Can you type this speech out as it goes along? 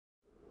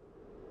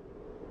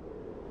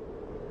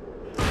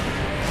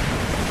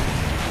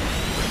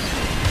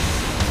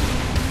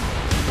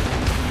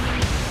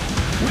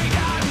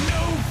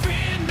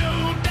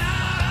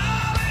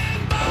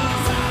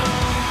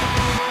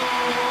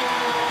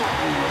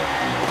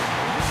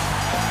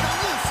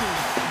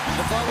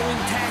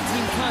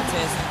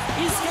contest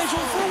is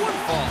scheduled for one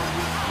fall.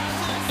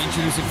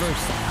 Introducing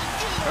first,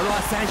 from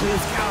Los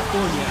Angeles,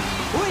 California,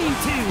 weighing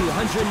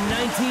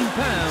 219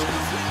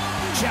 pounds,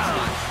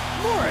 John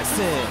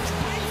Morrison.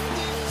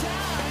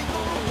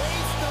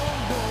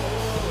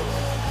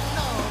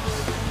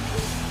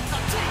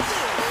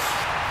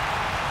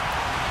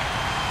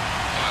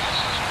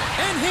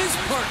 And his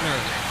partner,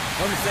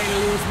 from St.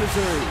 Louis,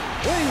 Missouri,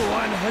 weighing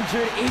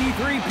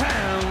 183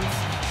 pounds,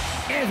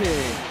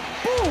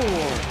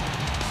 Bourne.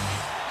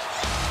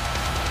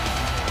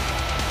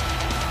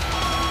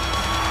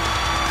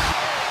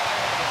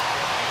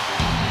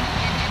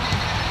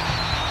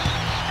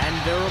 And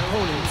their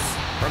opponents,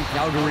 from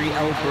Calgary,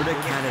 Alberta,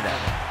 Canada,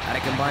 at a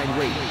combined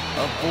weight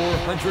of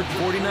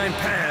 449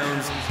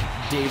 pounds,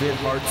 David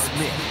Hart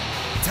Smith,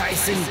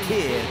 Tyson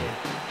Kidd,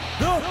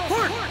 the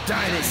Hart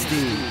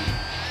Dynasty.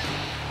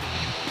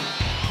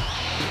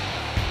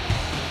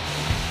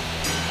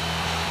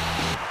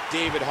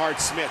 David Hart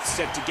Smith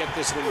set to get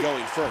this one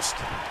going first.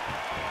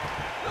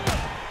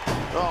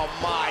 Oh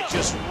my,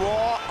 just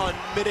raw,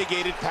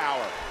 unmitigated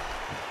power.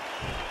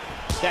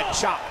 That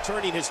chop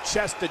turning his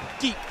chest a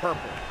deep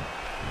purple.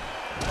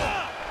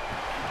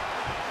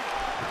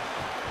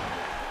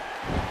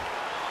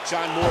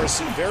 John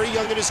Morrison, very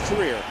young in his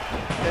career.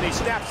 Then he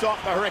snaps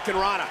off the Hurricane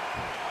Rana.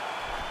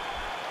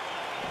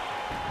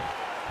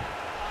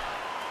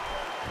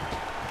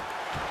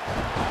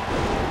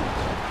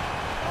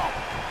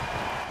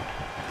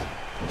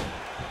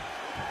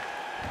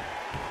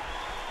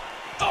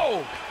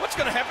 Oh, what's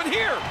going to happen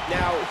here?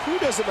 Now, who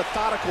does a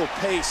methodical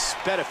pace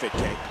benefit,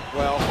 Kate?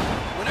 Well,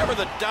 whenever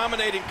the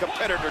dominating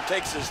competitor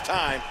takes his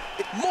time,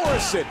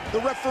 Morrison, the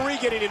referee,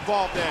 getting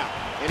involved now.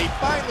 And he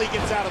finally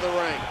gets out of the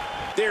ring.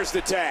 There's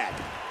the tag.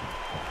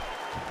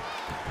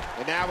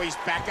 And now he's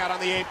back out on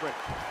the apron.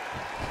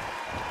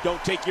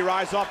 Don't take your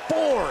eyes off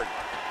Bourne.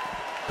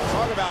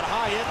 Talk about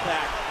high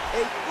impact.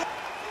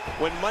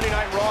 When Monday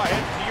Night Raw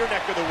heads to your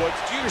neck of the woods,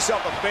 do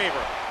yourself a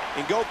favor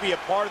and go be a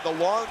part of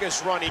the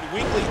longest-running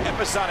weekly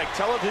episodic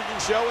television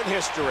show in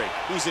history.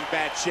 He's in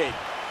bad shape.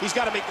 He's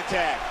got to make the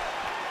tag.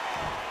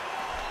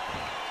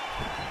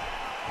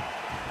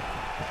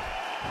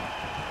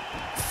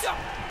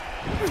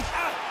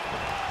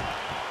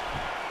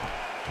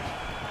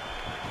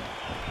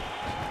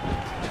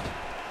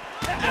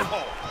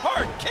 Ow,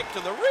 hard kick to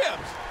the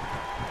ribs.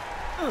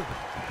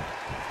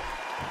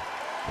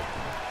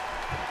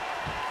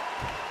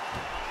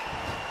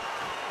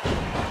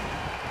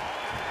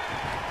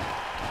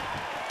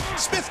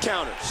 Smith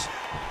counters.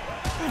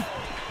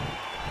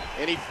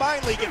 And he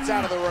finally gets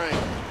out of the ring.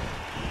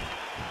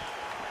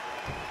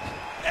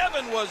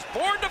 Evan was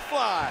born to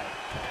fly.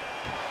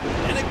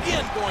 And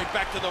again going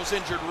back to those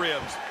injured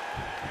ribs.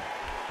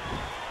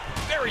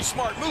 Very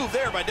smart move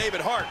there by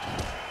David Hart.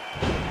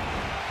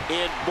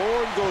 And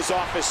Bourne goes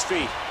off his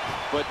feet,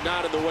 but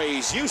not in the way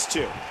he's used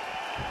to.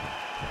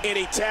 And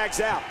he tags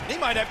out. He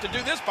might have to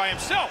do this by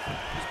himself.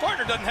 His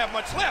partner doesn't have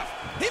much left.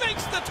 He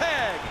makes the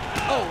tag.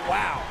 Oh,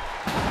 wow.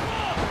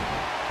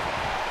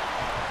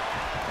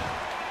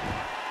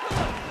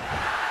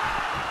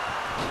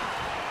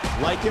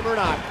 Like him or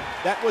not,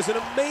 that was an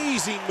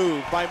amazing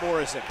move by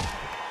Morrison.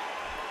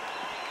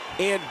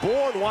 And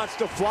Bourne wants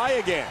to fly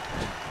again.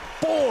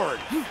 Bourne.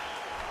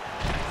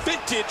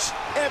 Vintage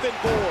Evan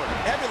Bourne.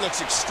 Evan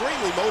looks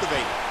extremely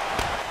motivated.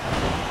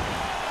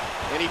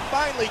 And he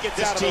finally gets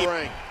out of the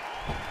ring.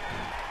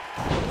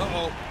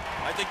 Uh-oh.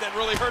 I think that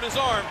really hurt his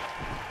arm.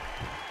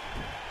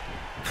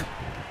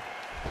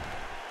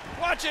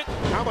 Watch it.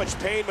 How much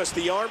pain must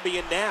the arm be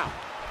in now?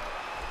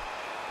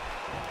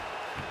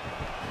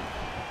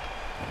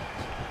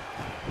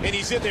 And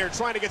he's in there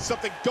trying to get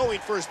something going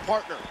for his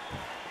partner.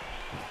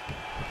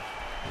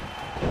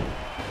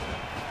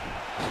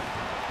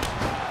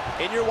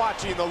 And you're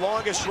watching the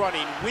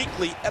longest-running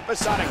weekly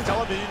episodic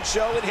television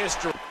show in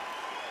history.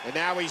 And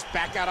now he's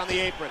back out on the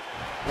apron.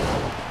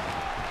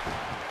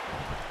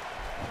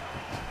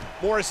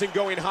 Morrison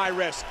going high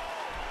risk.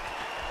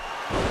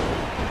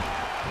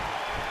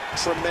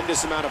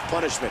 Tremendous amount of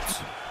punishment.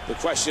 The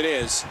question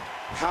is,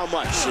 how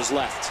much is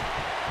left?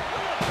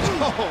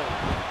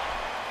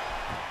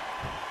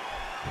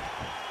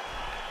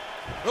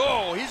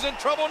 Oh, he's in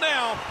trouble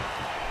now.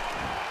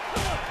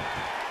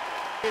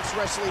 It's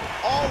wrestling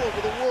all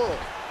over the world,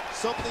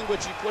 something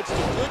which he puts to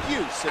good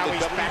use. Now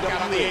he's back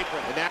out on the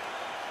apron. And now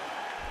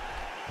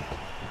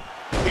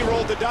he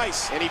rolled the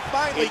dice, and he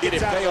finally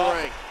gets out of the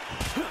ring.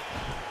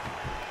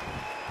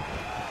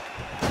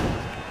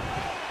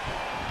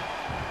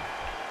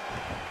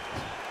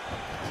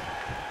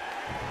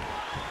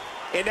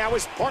 And now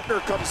his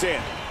partner comes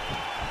in.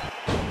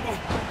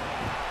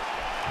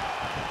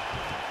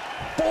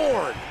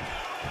 Bourne.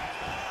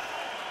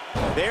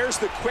 There's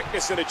the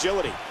quickness and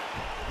agility.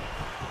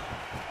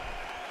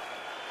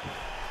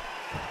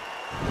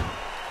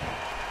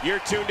 You're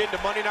tuned into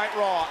Monday Night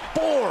Raw.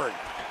 Bourne.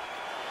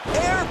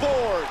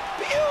 Airborne.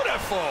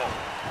 Beautiful.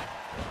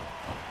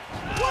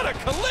 What a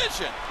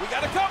collision. We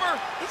got a cover.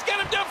 He's got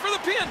him down for the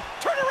pin.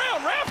 Turn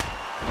around, ref.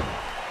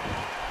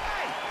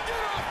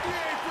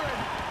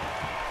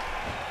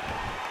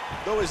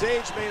 The Though his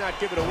age may not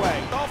give it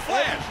away. All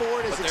flash,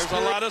 Bourne but there's a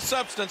lot of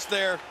substance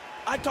there.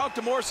 I talked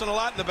to Morrison a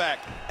lot in the back,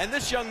 and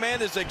this young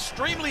man is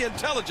extremely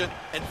intelligent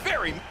and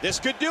very... This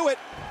could do it.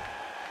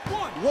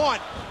 One,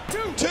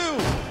 two, three.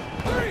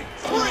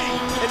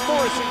 And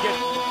Morrison gets...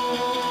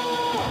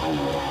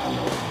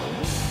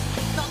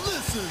 Now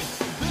listen,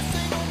 this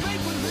ain't no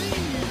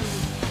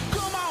make-believe.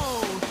 Come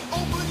on,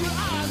 open your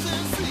eyes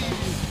and see.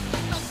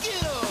 Now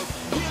get up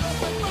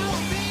and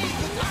follow me,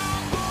 'cause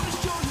I'm gonna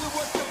show you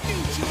what the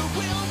future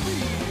will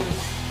be.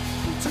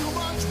 Too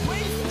much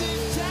wasted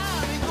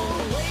time, ain't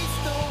gonna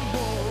waste no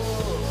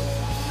more.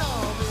 No,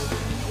 baby.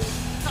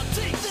 Now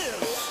take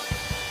this.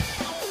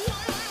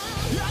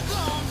 Here I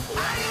come.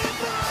 I hear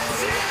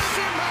voices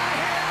in my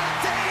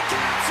head, they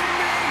capture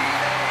me,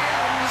 they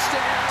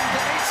understand,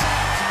 they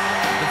talk to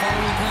me. The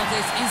following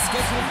contest is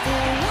scheduled for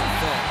one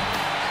fall.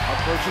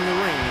 Approaching the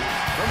ring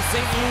from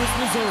St. Louis,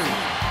 Missouri,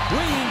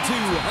 weighing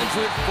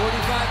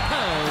 245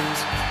 pounds,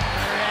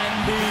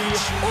 Randy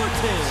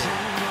Orton.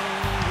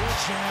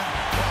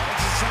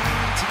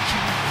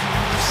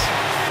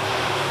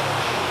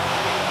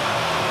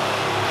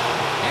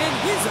 And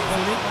his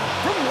opponent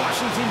from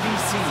Washington,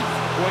 D.C.,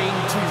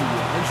 weighing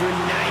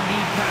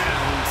 290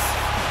 pounds,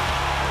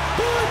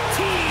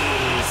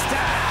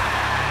 Batista.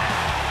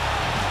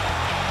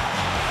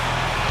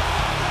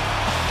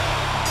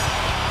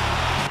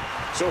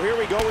 So here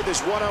we go with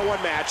this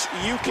one-on-one match.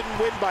 You can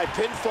win by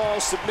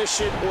pinfall,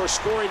 submission, or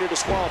scoring or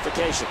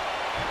disqualification.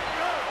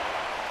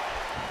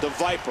 The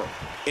Viper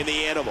and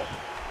the Animal.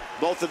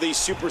 Both of these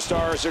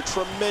superstars are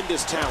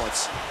tremendous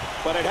talents,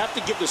 but I'd have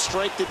to give the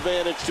strength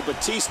advantage to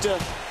Batista,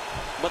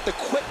 but the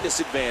quickness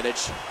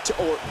advantage to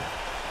Orton.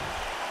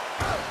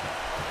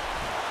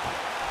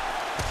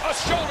 A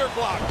shoulder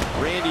block.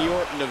 Randy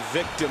Orton, a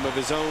victim of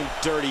his own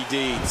dirty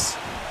deeds.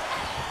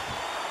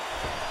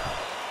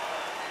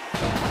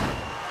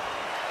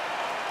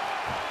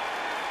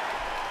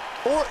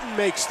 Orton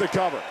makes the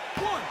cover.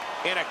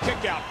 And a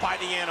kick out by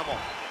the Animal.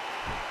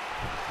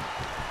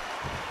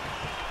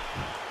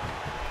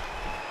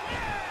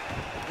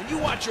 When you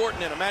watch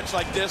Orton in a match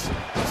like this,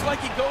 it's like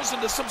he goes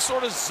into some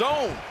sort of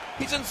zone.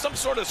 He's in some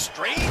sort of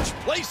strange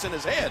place in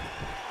his head.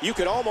 You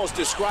could almost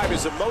describe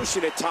his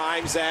emotion at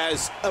times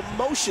as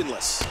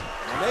emotionless.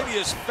 Well, maybe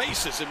his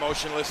face is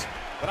emotionless,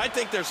 but I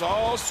think there's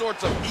all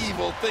sorts of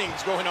evil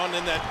things going on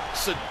in that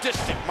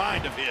sadistic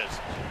mind of his.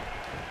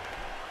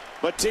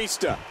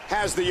 Batista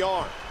has the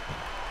arm.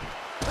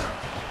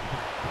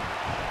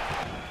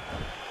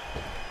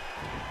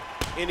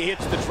 And he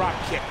hits the drop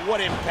kick.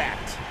 What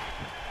impact.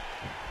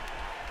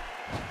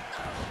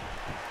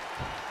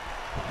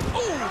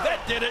 Oh,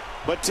 that did it.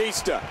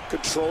 Batista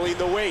controlling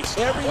the waist.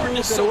 Every Orton move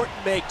is that so-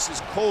 Orton makes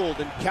is cold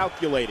and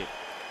calculated.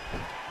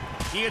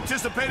 He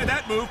anticipated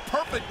that move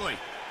perfectly.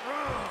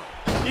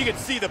 You can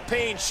see the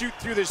pain shoot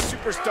through this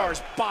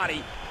superstar's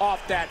body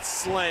off that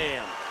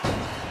slam.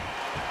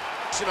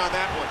 On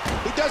that one.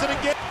 He does it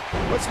again.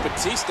 What's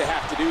Batista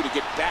have to do to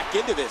get back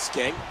into this,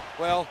 King?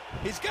 Well,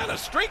 he's got a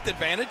strength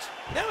advantage.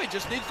 Now he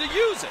just needs to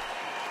use it.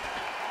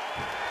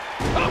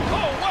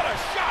 Oh, what a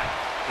shot.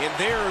 And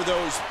there are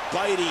those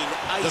biting,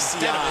 icy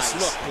venomous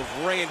eyes look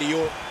of Randy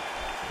Orton.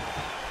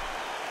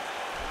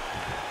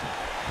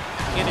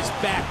 And his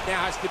back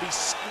now has to be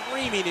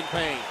screaming in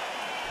pain.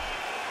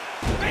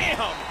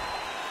 Bam!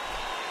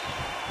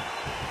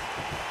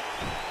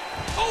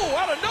 Oh,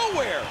 out of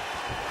nowhere.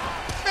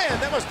 Man,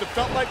 that must have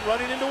felt like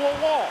running into a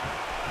wall.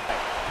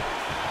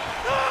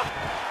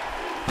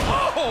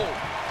 Oh!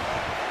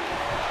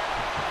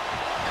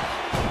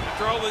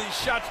 After all of these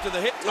shots to the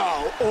hip.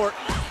 Oh,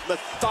 Orton,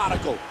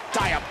 methodical,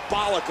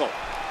 diabolical.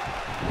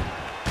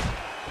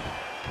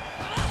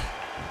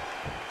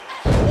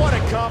 What a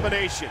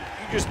combination.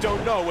 You just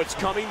don't know what's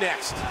coming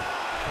next.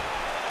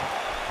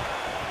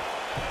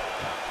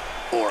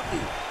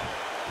 Orton.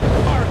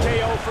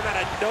 RKO from out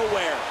of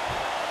nowhere.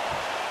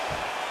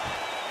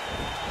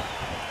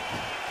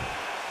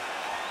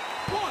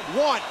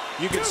 One.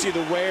 You can see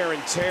the wear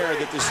and tear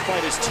that this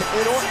fight is.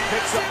 And Orton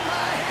picks up.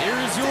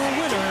 Here's your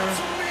winner,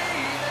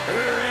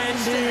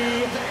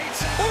 Randy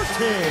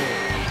Orton.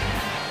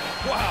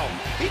 Wow,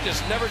 he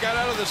just never got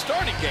out of the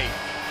starting gate.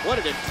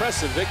 What an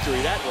impressive victory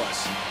that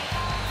was.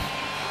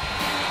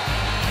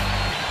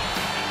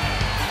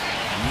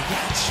 You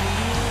got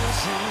yours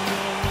in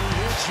your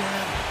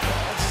religion,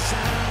 all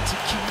designed to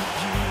keep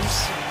you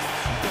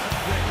safe. But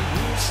when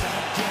rules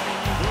start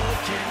getting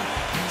broken,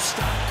 you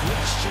start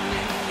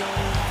questioning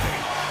your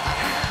faith. I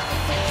have a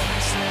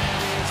voice that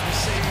is my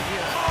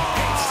savior.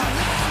 Hates to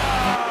live.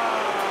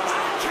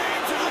 I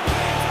came to the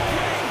place to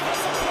bring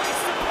some place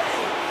to pay.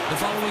 The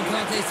following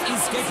contest is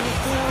scheduled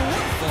for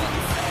one fall.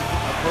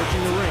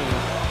 Approaching the ring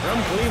from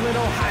Cleveland,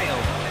 Ohio,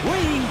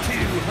 weighing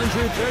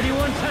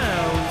 231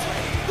 pounds,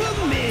 The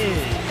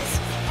Miz.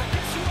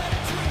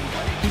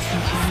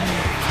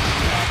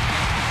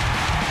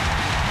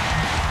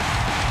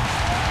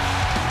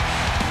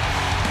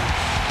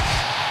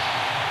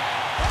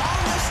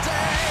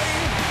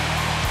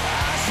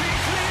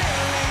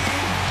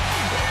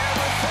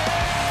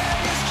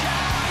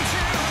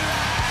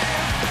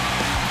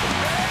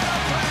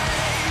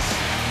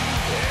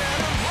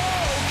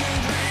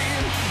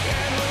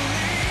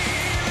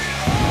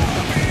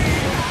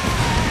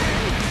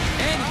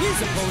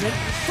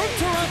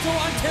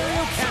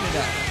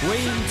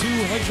 weighing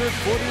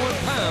 241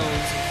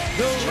 pounds,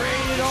 the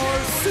Rated R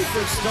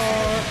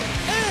Superstar,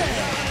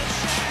 Edge.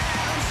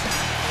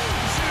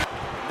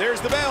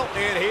 There's the belt,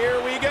 and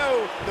here we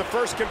go. The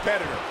first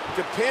competitor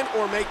to pin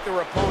or make their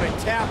opponent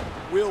tap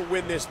will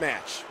win this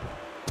match.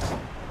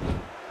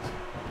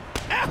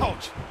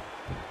 Ouch!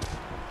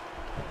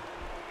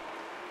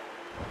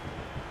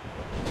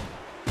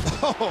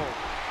 Oh!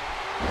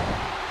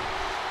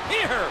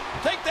 Here,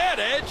 take that,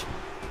 Edge.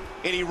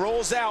 And he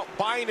rolls out,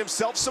 buying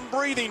himself some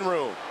breathing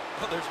room.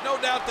 Well, there's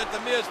no doubt that The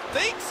Miz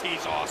thinks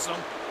he's awesome.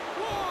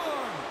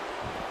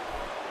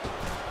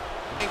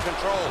 In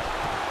control.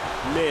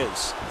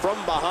 Miz from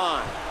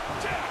behind.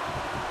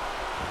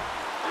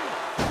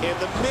 And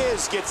The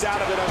Miz gets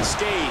out of it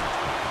unscathed.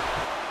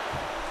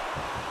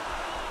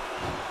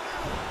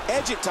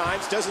 Edge at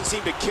times doesn't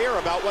seem to care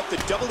about what the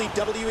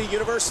WWE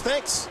Universe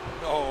thinks.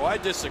 Oh, I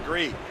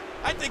disagree.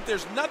 I think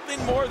there's nothing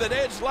more that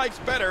Edge likes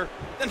better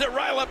than to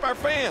rile up our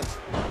fans.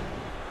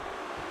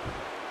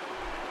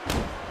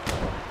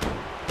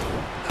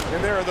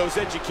 And there are those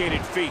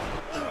educated feet.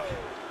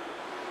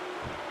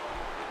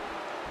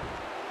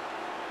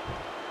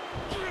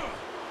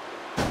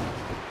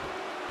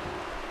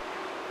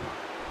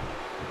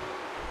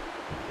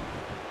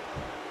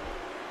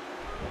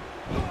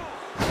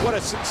 What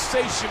a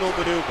sensational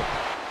maneuver.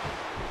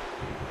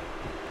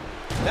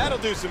 That'll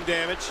do some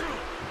damage.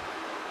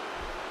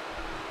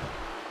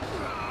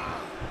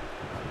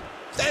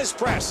 There's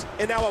press,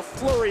 and now a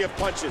flurry of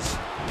punches.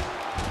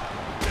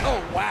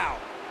 Oh, wow.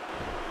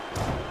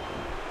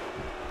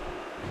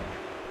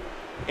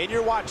 And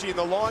you're watching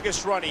the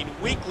longest-running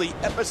weekly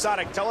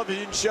episodic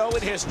television show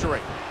in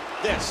history.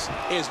 This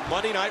is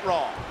Monday Night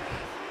Raw.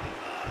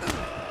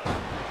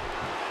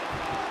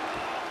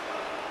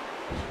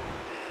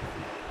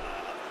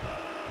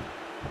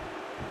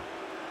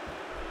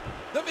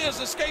 The Miz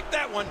escaped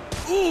that one.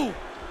 Ooh!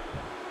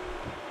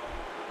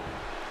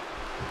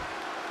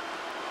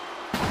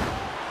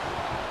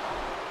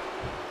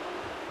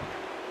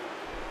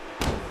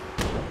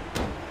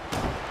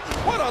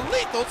 What a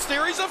lethal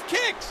series of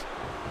kicks!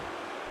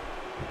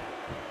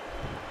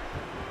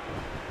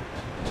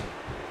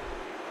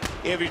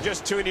 If you're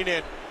just tuning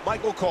in,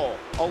 Michael Cole,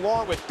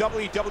 along with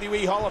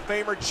WWE Hall of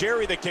Famer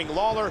Jerry the King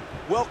Lawler,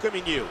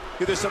 welcoming you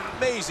to this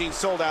amazing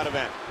sold-out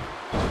event.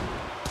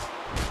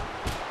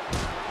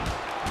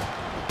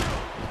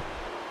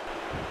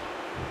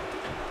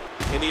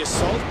 And the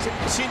assault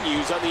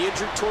continues on the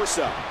injured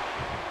torso.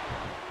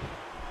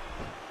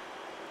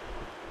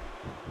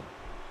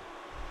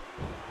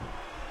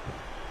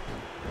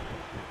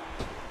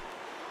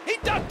 He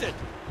ducked it!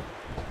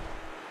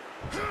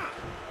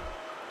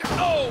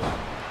 Oh!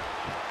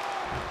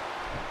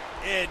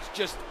 Edge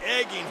just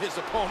egging his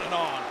opponent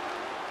on.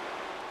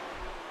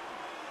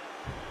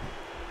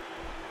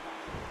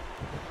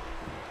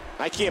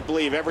 I can't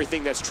believe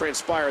everything that's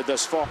transpired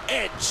thus far.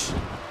 Edge!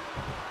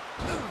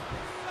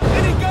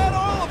 And he got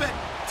all of it.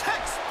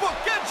 Textbook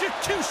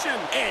execution.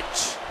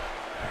 Edge!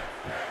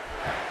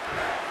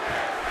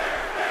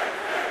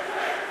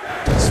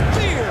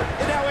 Spear!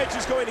 And now Edge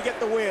is going to get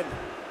the win.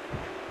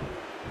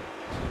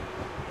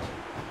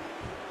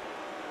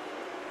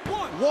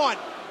 One,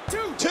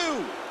 two, three.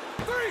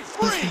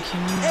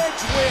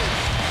 Edge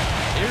wins.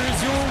 Here's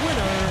your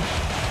winner,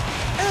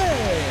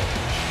 Edge.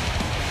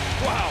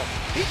 Wow,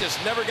 he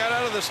just never got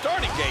out of the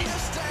starting gate.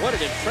 What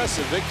an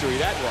impressive victory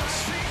that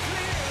was.